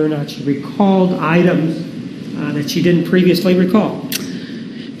whether or not she recalled items that she didn't previously recall?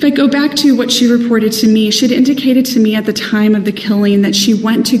 If I go back to what she reported to me, she had indicated to me at the time of the killing that she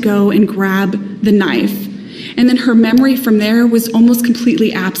went to go and grab the knife. And then her memory from there was almost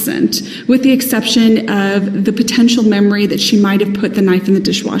completely absent, with the exception of the potential memory that she might have put the knife in the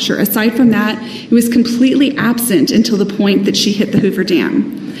dishwasher. Aside from that, it was completely absent until the point that she hit the Hoover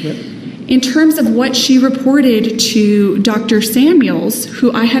Dam. Yep. In terms of what she reported to Dr. Samuels,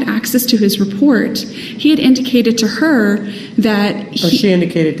 who I had access to his report, he had indicated to her that she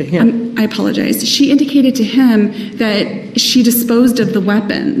indicated to him. I apologize. She indicated to him that she disposed of the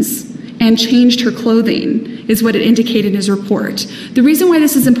weapons and changed her clothing, is what it indicated in his report. The reason why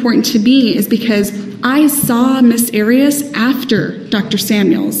this is important to me is because I saw Miss Arias after Dr.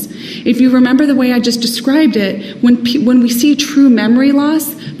 Samuels. If you remember the way I just described it, when we see true memory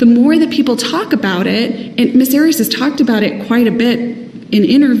loss, the more that people talk about it, and Miss Arias has talked about it quite a bit in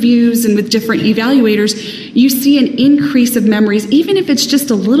interviews and with different evaluators, you see an increase of memories. Even if it's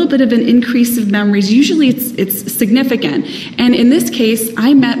just a little bit of an increase of memories, usually it's significant. And in this case,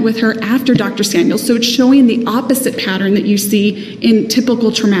 I met with her after Dr. Samuels, so it's showing the opposite pattern that you see in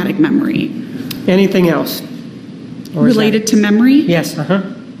typical traumatic memory. Anything else? Or related to memory? Yes,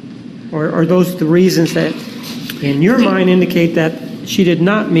 Or are those the reasons that, in your mind, indicate that she did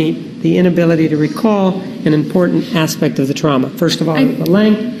not meet the inability to recall an important aspect of the trauma? First of all, the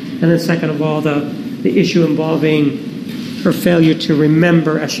length, and then second of all, the issue involving her failure to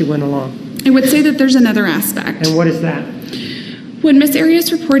remember as she went along. I would say that there's another aspect. And what is that? What Miss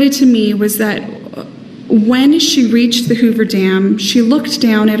Arias reported to me was that when she reached the Hoover Dam, she looked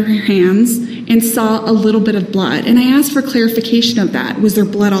down at her hands and saw a little bit of blood. And I asked for clarification of that. Was there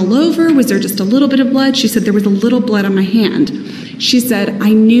blood all over? Was there just a little bit of blood? She said there was a little blood on my hand. She said, I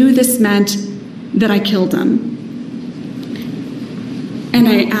knew this meant that I killed him. And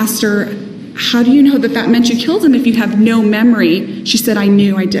I asked her, how do you know that meant you killed him if you have no memory? She said, I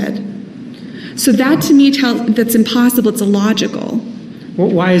knew I did. So that to me, that's impossible. It's illogical.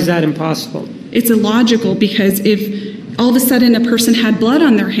 Why is that impossible? It's illogical because if all of a sudden a person had blood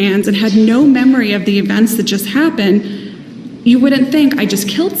on their hands and had no memory of the events that just happened, you wouldn't think I just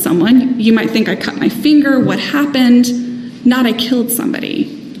killed someone. You might think I cut my finger, what happened, not I killed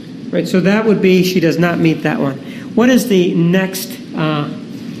somebody. Right, so that would be she does not meet that one. What is the next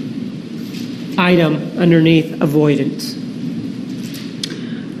item underneath avoidance?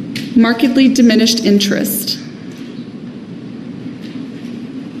 Markedly diminished interest.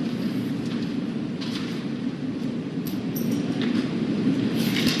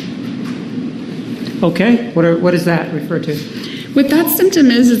 Okay, what does that refer to? What that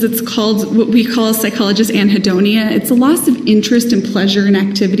symptom is it's called what we call psychologist anhedonia. It's a loss of interest and pleasure in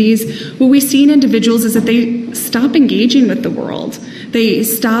activities. What we see in individuals is that they stop engaging with the world. They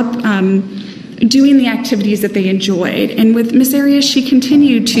stop doing the activities that they enjoyed. And with Miss Arias, she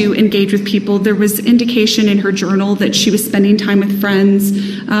continued to engage with people. There was indication in her journal that she was spending time with friends.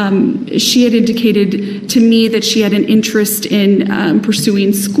 She had indicated to me that she had an interest in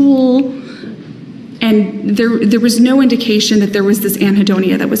pursuing school. And there was no indication that there was this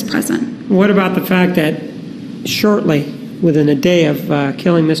anhedonia that was present. What about the fact that shortly, within a day of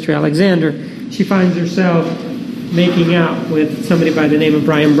killing Mr. Alexander, she finds herself making out with somebody by the name of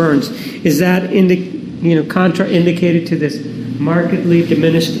Brian Burns? Is that contraindicated to this markedly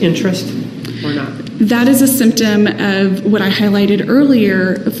diminished interest or not? That is a symptom of what I highlighted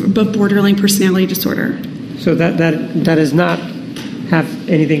earlier, of borderline personality disorder. So that does not have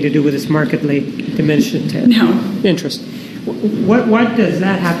anything to do with this markedly diminished interest. What does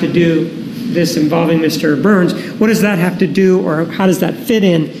that have to do, this involving Mr. Burns, what does that have to do, or how does that fit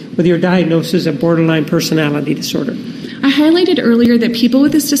in with your diagnosis of borderline personality disorder? I highlighted earlier that people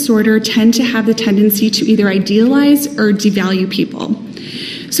with this disorder tend to have the tendency to either idealize or devalue people.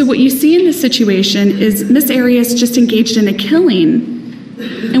 So what you see in this situation is Miss Arias just engaged in a killing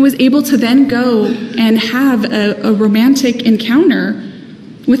and was able to then go and have a romantic encounter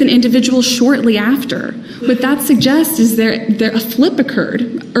with an individual shortly after. What that suggests is there a flip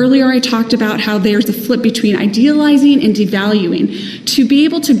occurred. Earlier I talked about how there's a flip between idealizing and devaluing. To be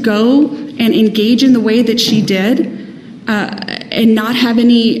able to go and engage in the way that she did and not have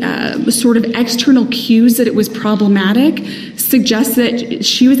any sort of external cues that it was problematic suggests that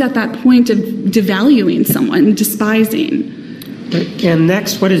she was at that point of devaluing someone, despising. And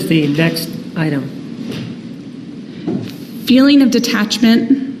next, what is the next item? Feeling of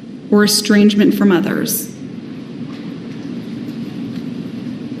detachment or estrangement from others.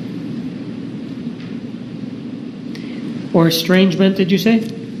 Or estrangement, did you say?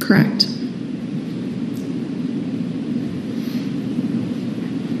 Correct.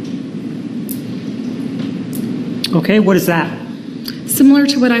 Okay, what is that? Similar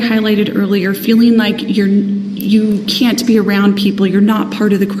to what I highlighted earlier, feeling like you can't be around people, you're not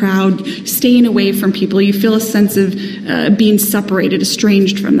part of the crowd, staying away from people, you feel a sense of being separated,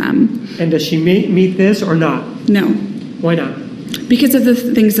 estranged from them. And does she meet this or not? No. Why not? Because of the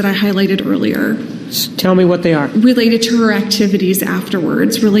things that I highlighted earlier. Tell me what they are. Related to her activities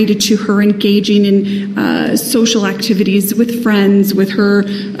afterwards, related to her engaging in social activities with friends, with her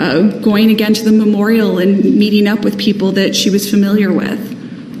going again to the memorial and meeting up with people that she was familiar with.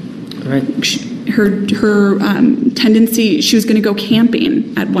 All right. Her tendency, she was going to go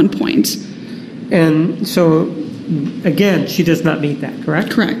camping at one point. And so, again, she does not meet that,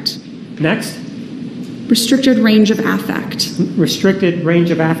 correct? Correct. Next. Restricted range of affect. Restricted range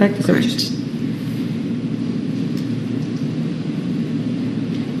of affect? Is that what you Correct. said?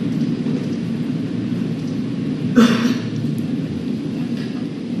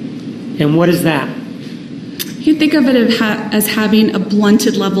 And what is that? You can think of it as having a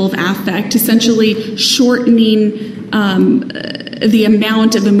blunted level of affect, essentially shortening the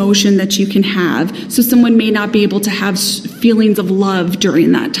amount of emotion that you can have. So someone may not be able to have feelings of love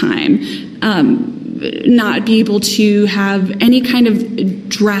during that time, not be able to have any kind of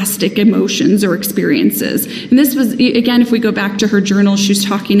drastic emotions or experiences. And this was, again, if we go back to her journal, she's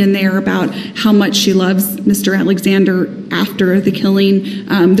talking in there about how much she loves Mr. Alexander after the killing.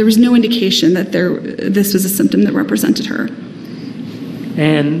 There was no indication that this was a symptom that represented her.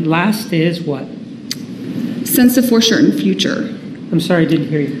 And last is what? Sense of foreshortened future. I'm sorry, I didn't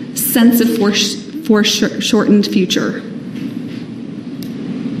hear you. Sense of foreshortened future.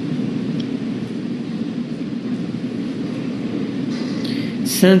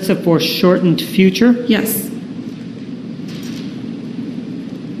 Sense of foreshortened future? Yes.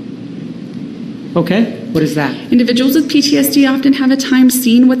 Okay, what is that? Individuals with PTSD often have a time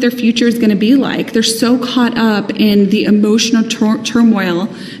seeing what their future is going to be like. They're so caught up in the emotional turmoil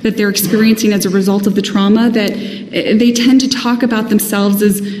that they're experiencing as a result of the trauma that they tend to talk about themselves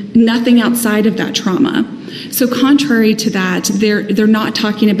as nothing outside of that trauma. So contrary to that, they're not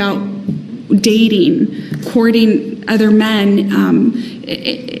talking about dating, courting other men,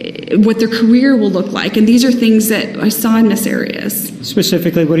 what their career will look like. And these are things that I saw in Miss Arias.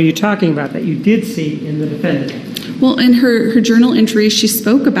 Specifically, what are you talking about that you did see in the defendant? Well, in her journal entries, she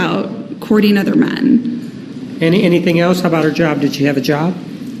spoke about courting other men. Anything else? How about her job? Did she have a job?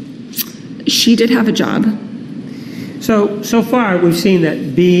 She did have a job. So far, we've seen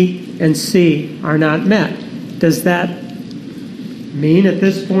that B and C are not met. Does that mean at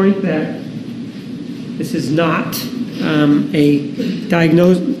this point that this is not a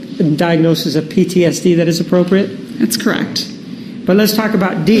diagnosis of PTSD that is appropriate? That's correct. But let's talk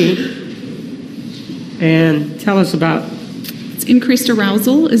about D and tell us about... It's increased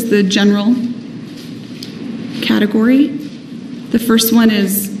arousal is the general category. The first one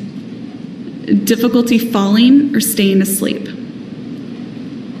is difficulty falling or staying asleep.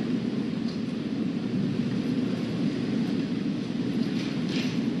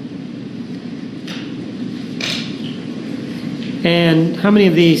 And how many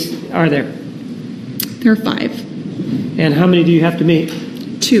of these are there? There are 5. And how many do you have to meet?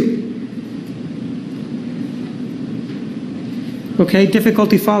 2. Okay,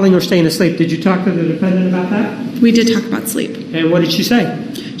 difficulty falling or staying asleep. Did you talk to the defendant about that? We did talk about sleep. And what did she say?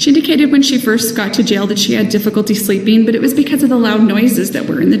 She indicated when she first got to jail that she had difficulty sleeping, but it was because of the loud noises that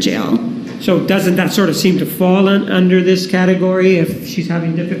were in the jail. So doesn't that sort of seem to fall under this category if she's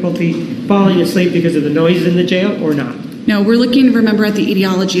having difficulty falling asleep because of the noise in the jail or not? No, we're looking to remember at the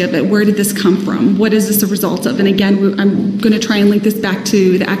etiology of it. Where did this come from? What is this a result of? And again, I'm going to try and link this back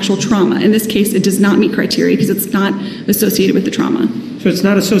to the actual trauma. In this case, it does not meet criteria because it's not associated with the trauma. So it's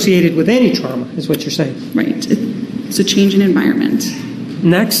not associated with any trauma, is what you're saying? Right. It's a change in environment.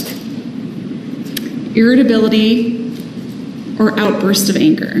 Next. Irritability or outburst of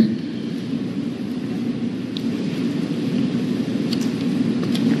anger.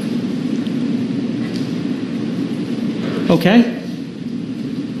 Okay.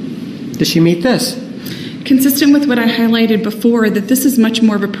 Does she meet this? Consistent with what I highlighted before, that this is much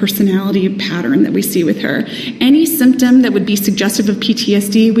more of a personality pattern that we see with her. Any symptom that would be suggestive of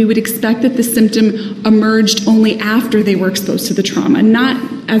PTSD, we would expect that the symptom emerged only after they were exposed to the trauma, not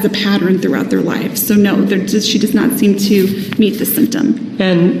as a pattern throughout their life. So no, she does not seem to meet the symptom.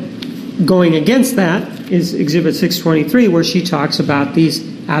 And going against that is Exhibit 623, where she talks about these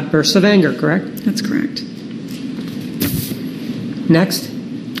outbursts of anger, correct? That's correct. Next.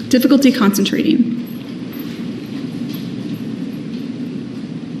 Difficulty concentrating.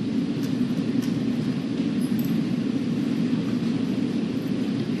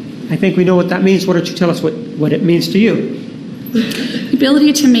 I think we know what that means. Why don't you tell us what it means to you?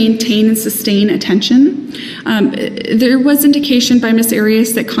 Ability to maintain and sustain attention. There was indication by Ms.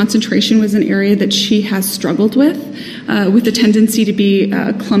 Arias that concentration was an area that she has struggled with a tendency to be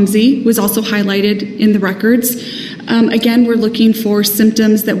clumsy, was also highlighted in the records. Again, we're looking for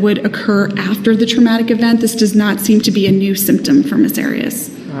symptoms that would occur after the traumatic event. This does not seem to be a new symptom for Ms. Arias.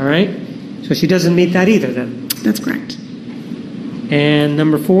 All right. So she doesn't meet that either then? That's correct. And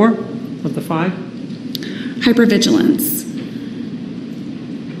number 4 of the 5? Hypervigilance.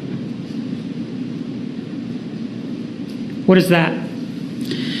 What is that?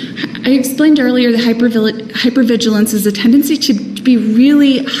 I explained earlier that hypervigilance is a tendency to be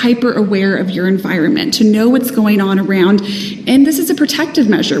really hyper aware of your environment, to know what's going on around. And this is a protective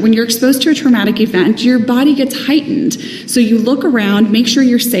measure. When you're exposed to a traumatic event, your body gets heightened. So you look around, make sure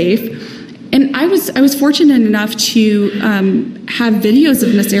you're safe. And I was fortunate enough to have videos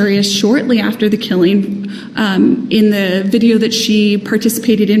of Ms. Arias shortly after the killing in the video that she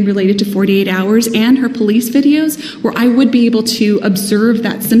participated in related to 48 hours and her police videos, where I would be able to observe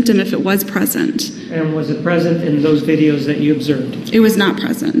that symptom if it was present. And was it present in those videos that you observed? It was not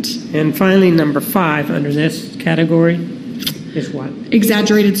present. And finally, number 5 under this category is what?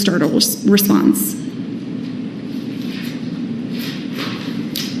 Exaggerated startle response.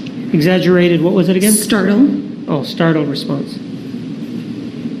 Exaggerated, what was it again? Startle. Oh, startle response.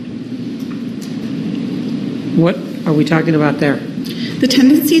 What are we talking about there? The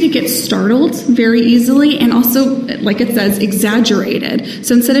tendency to get startled very easily, and also, like it says, exaggerated.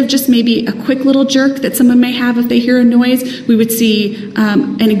 So instead of just maybe a quick little jerk that someone may have if they hear a noise, we would see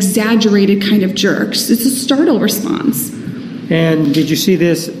an exaggerated kind of jerk. So it's a startle response. And did you see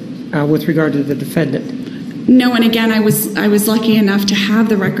this with regard to the defendant? No, and again, I was lucky enough to have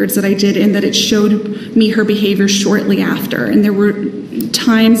the records that I did, in that it showed me her behavior shortly after. And there were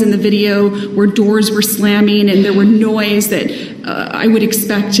times in the video where doors were slamming and there were noise that I would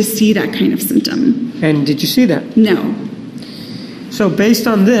expect to see that kind of symptom. And did you see that? No. So based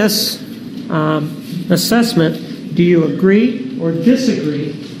on this assessment, do you agree or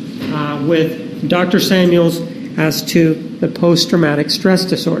disagree with Dr. Samuels as to the post-traumatic stress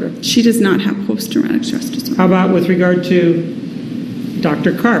disorder? She does not have post-traumatic stress disorder. How about with regard to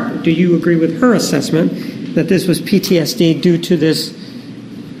Dr. Karp? Do you agree with her assessment that this was PTSD due to this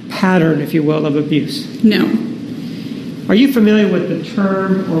pattern, if you will, of abuse? No. Are you familiar with the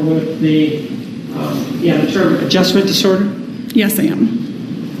term or with the term adjustment disorder? Yes, I am.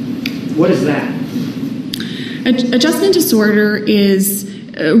 What is that? Adjustment disorder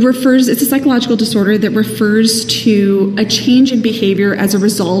it's a psychological disorder that refers to a change in behavior as a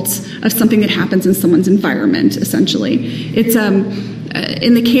result of something that happens in someone's environment, essentially. It's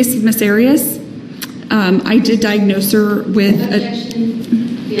in the case of Ms. Arias, I did diagnose her with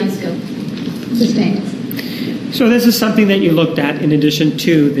Fiasco. Sustained. So this is something that you looked at in addition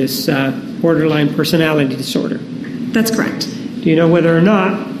to this borderline personality disorder. That's correct. Do you know whether or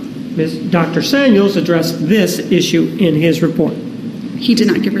not Dr. Samuels addressed this issue in his report? He did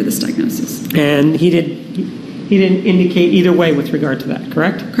not give her this diagnosis. And he didn't indicate either way with regard to that,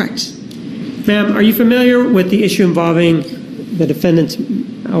 correct? Correct. Ma'am, are you familiar with the issue involving the defendant's,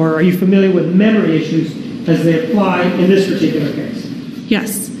 or are you familiar with memory issues as they apply in this particular case?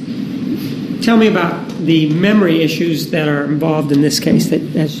 Yes. Tell me about the memory issues that are involved in this case, that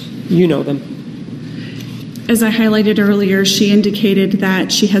as you know them. As I highlighted earlier, she indicated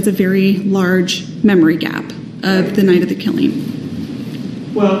that she has a very large memory gap of the night of the killing.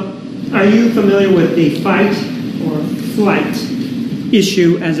 Well, are you familiar with the fight or flight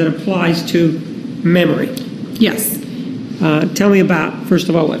issue as it applies to memory. Yes. Tell me about, first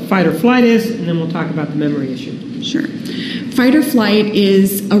of all, what fight or flight is, and then we'll talk about the memory issue. Sure. Fight or flight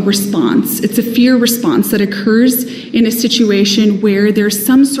is a response. It's a fear response that occurs in a situation where there's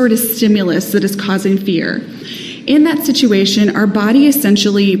some sort of stimulus that is causing fear. In that situation, our body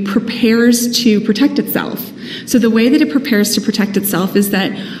essentially prepares to protect itself. So the way that it prepares to protect itself is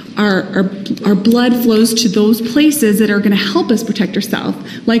that our blood flows to those places that are going to help us protect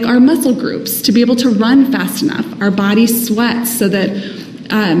ourselves, like our muscle groups, to be able to run fast enough. Our body sweats so that,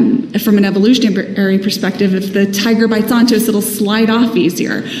 from an evolutionary perspective, if the tiger bites onto us, it'll slide off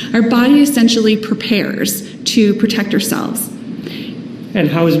easier. Our body essentially prepares to protect ourselves. And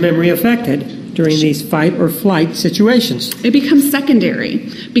how is memory affected during these fight or flight situations? It becomes secondary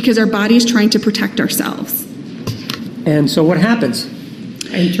because our body is trying to protect ourselves. And so what happens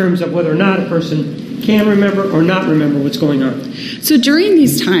in terms of whether or not a person can remember or not remember what's going on? So during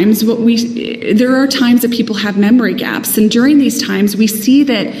these times, there are times that people have memory gaps, and during these times we see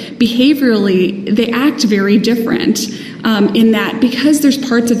that behaviorally they act very different in that because there's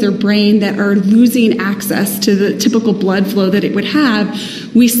parts of their brain that are losing access to the typical blood flow that it would have,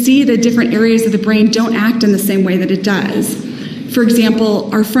 we see that different areas of the brain don't act in the same way that it does. For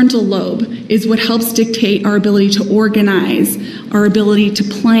example, our frontal lobe is what helps dictate our ability to organize, our ability to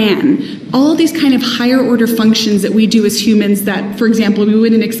plan, all these kind of higher order functions that we do as humans that, for example, we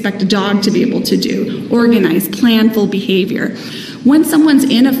wouldn't expect a dog to be able to do, organize, planful behavior. When someone's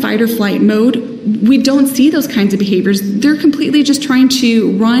in a fight or flight mode, we don't see those kinds of behaviors. They're completely just trying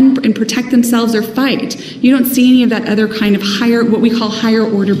to run and protect themselves or fight. You don't see any of that other kind of higher, what we call higher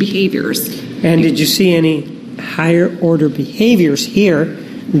order behaviors. And did you see any higher order behaviors here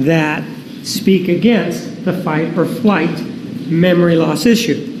that speak against the fight or flight memory loss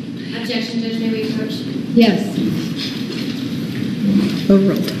issue? Objection, Judge, may we approach? Yes.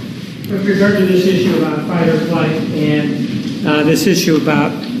 Overruled. With regard to this issue about fight or flight and this issue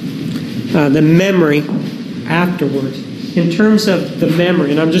about the memory afterwards, in terms of the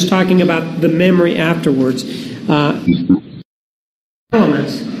memory, and I'm just talking about the memory afterwards,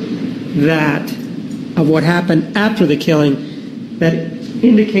 elements that of what happened after the killing that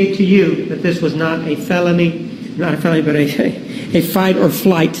indicate to you that this was not a felony, but a fight or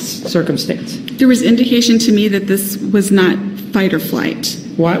flight circumstance? There was indication to me that this was not fight or flight.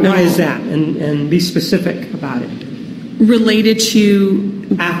 Why is that? And be specific about it. Related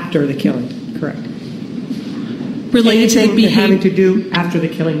to... After the killing, correct. Related to the behavior... having to do after the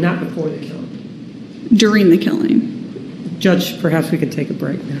killing, not before the killing. During the killing. Judge, perhaps we could take a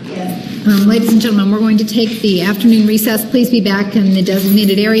break now. Ladies and gentlemen, we're going to take the afternoon recess. Please be back in the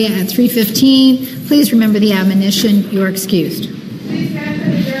designated area at 3:15. Please remember the admonition. You are excused. Please stand for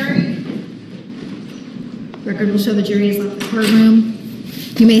the jury. Record will show the jury has left the courtroom.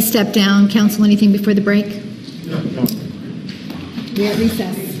 You may step down. Counsel, anything before the break? No. We are at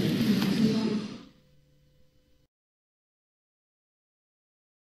recess.